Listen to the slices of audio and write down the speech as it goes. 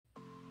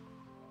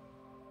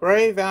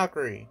Brave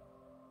Valkyrie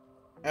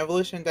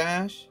Evolution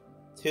Dash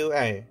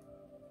 2A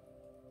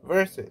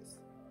versus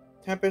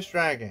Tempest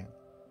Dragon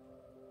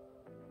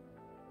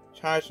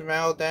Charged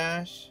Metal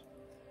Dash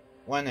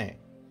 1A.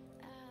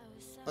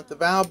 Let the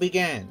battle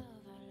begin.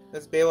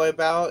 This Beyblade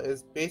battle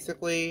is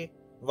basically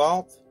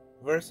Valt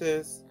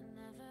versus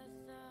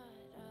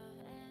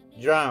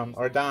Drum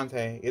or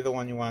Dante, either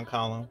one you want to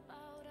call him.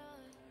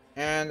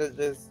 And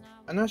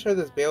I'm not sure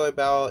this Beyblade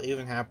battle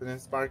even happened in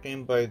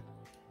Sparking, but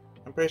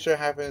I'm pretty sure it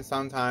happened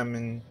sometime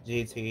in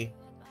GT.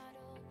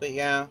 But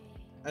yeah,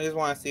 I just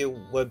want to see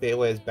what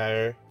Beyblade is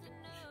better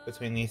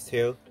between these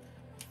two.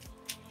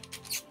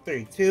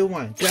 3, 2,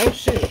 1, go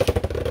shoot!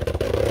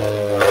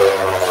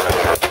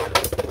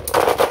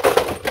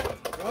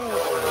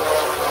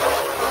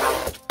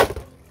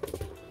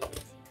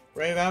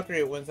 Brave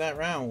Valkyrie wins that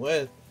round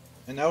with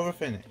an over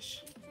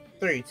finish.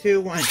 3,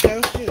 2, 1,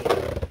 go shoot!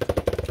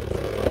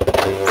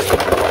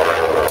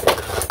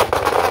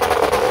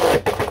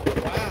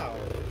 Wow!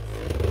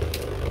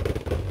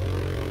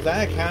 Was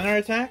that a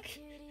counterattack?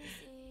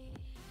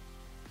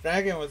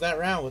 Dragon was that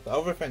round with the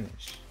over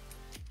finish.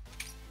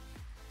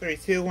 3,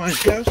 2, 1,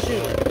 go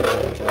shoot!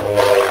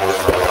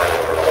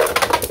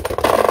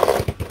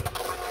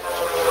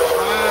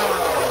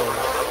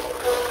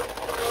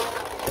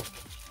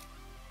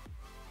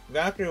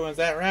 Valkyrie wins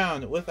that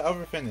round with the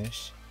over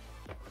finish.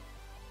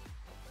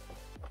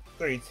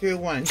 3, 2,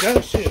 1, go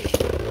shoot!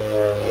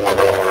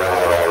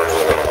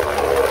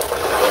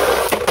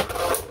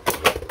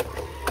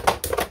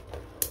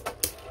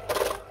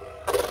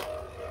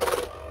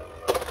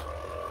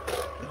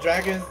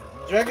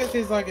 Dragon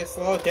seems like it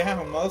slowed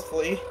down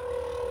mostly.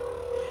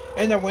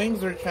 And the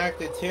wings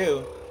retracted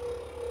too.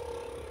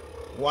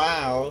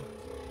 Wow.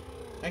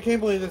 I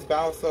can't believe this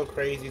battle's so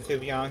crazy, to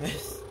be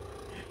honest.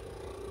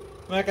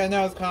 Like, I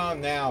know it's calm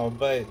now,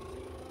 but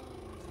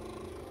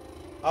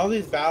all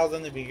these battles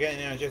in the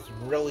beginning are just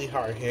really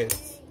hard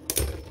hits.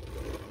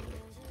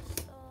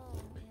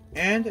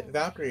 And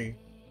Valkyrie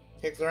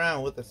takes the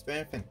round with a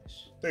spin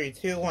finish. 3,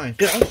 2, 1,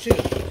 go shoot!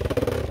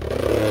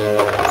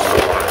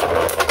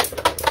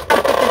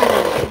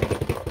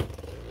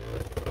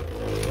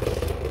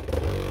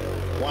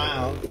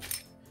 Wow.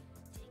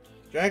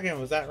 Dragon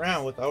was that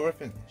round with the over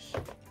finish.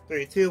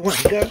 3, 2, 1,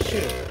 go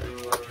shoot!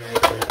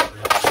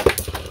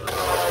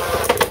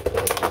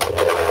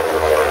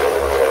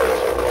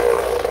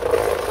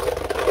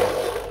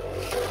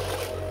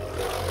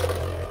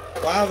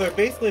 Wow, they're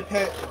basically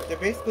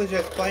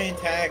just playing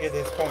tag at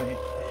this point.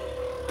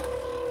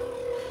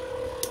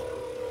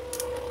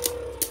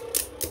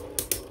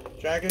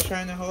 Dragon's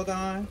trying to hold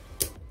on.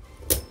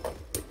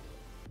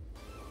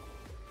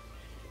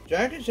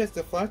 Dragon's just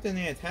deflecting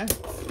the attacks.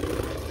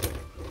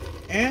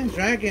 And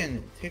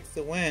Dragon takes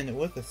the win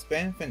with a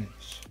spin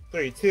finish.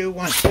 3, 2,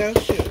 1, go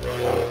shoot!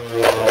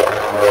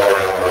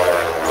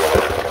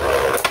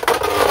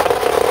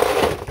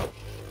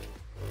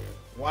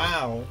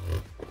 Wow.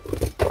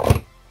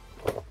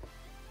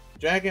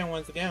 Dragon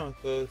once again with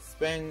the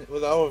spin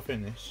with the over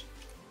finish.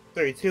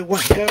 3, 2,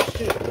 1, go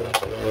shoot!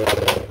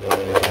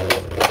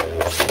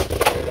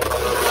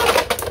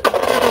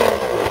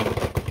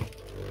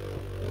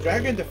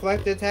 Dragon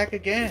deflect the attack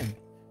again.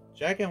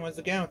 Dragon once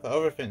again with the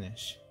over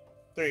finish.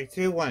 3,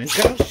 2, 1,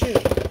 go shoot!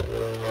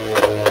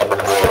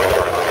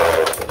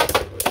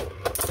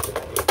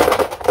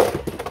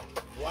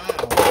 Wow.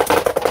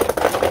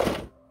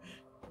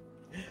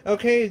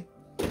 Okay.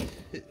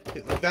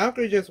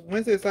 Valkyrie just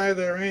went to the side of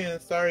the ring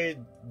and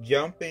started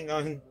jumping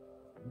on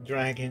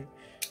Dragon.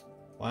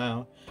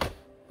 Wow.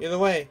 Either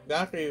way,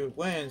 Valkyrie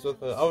wins with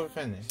the over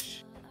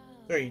finish.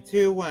 3,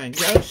 2, 1,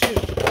 go shoot!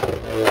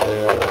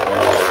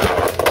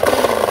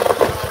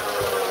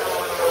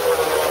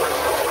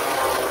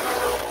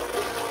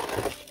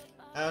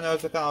 I don't know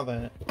what to call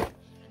that.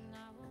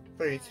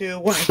 3, 2,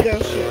 1, go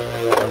shoot!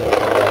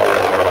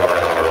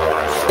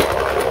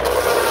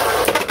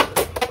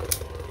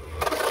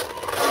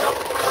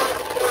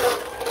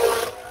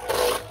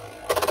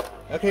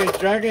 Okay,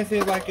 Dragon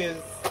seems like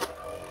is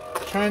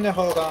trying to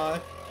hold on.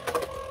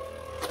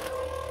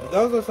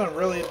 Those are some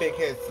really big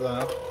hits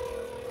though.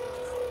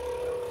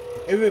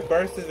 If it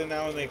bursts, then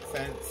that would make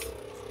sense.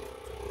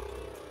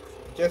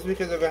 Just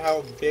because of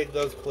how big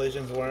those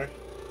collisions were.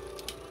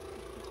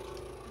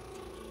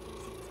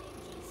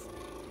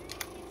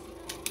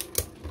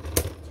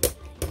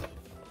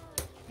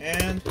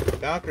 And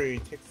Valkyrie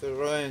takes the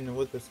run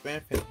with the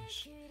spin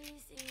finish.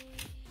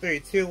 3,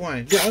 2,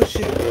 1, go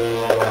shoot!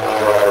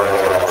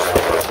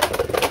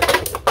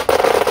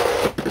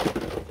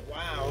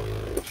 Wow.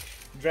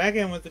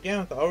 Dragon once again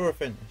with the over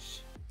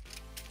finish.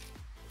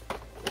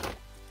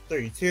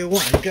 3, 2,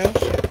 1, go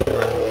shoot!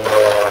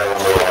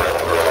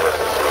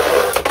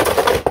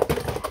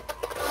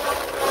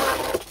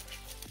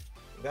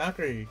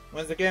 Valkyrie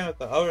once again with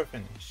the over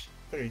finish.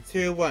 3,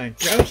 2, 1,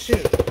 go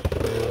shoot!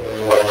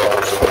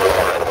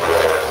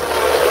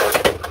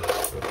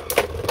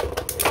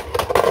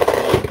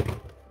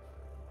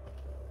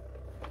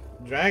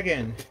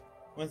 Dragon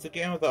once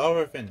again with the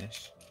over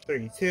finish.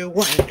 3, 2,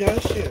 1, go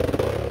shoot!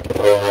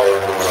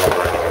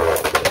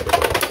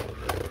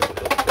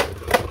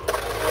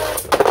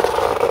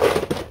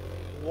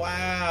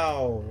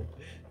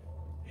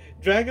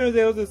 Dragon was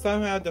able to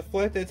somehow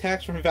deflect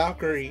attacks from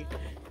Valkyrie,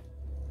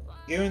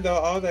 even though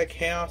all that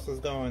chaos was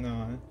going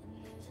on.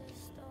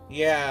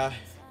 Yeah,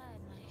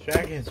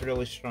 Dragon's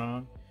really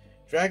strong.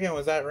 Dragon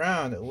was that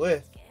round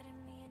with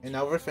an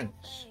over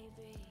finish.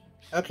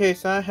 Okay,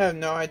 so I have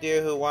no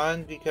idea who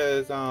won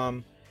because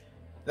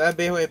that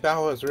Beyblade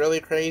battle was really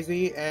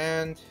crazy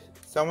and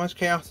so much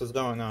chaos was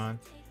going on.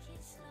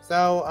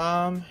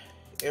 So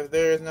if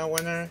there is no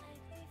winner,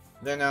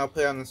 then I'll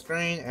put it on the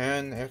screen,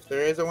 and if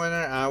there is a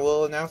winner, I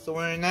will announce the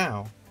winner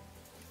now.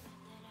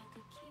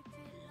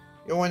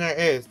 Your winner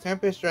is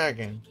Tempest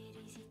Dragon.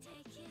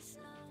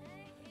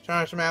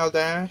 Charge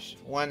Dash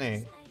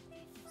 1A.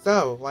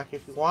 So, like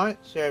if you want,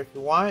 share if you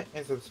want,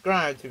 and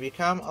subscribe to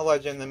become a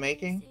legend in the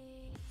making.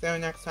 See you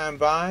next time,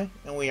 bye,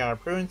 and we are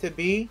proven to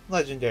be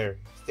legendary.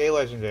 Stay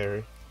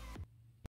legendary.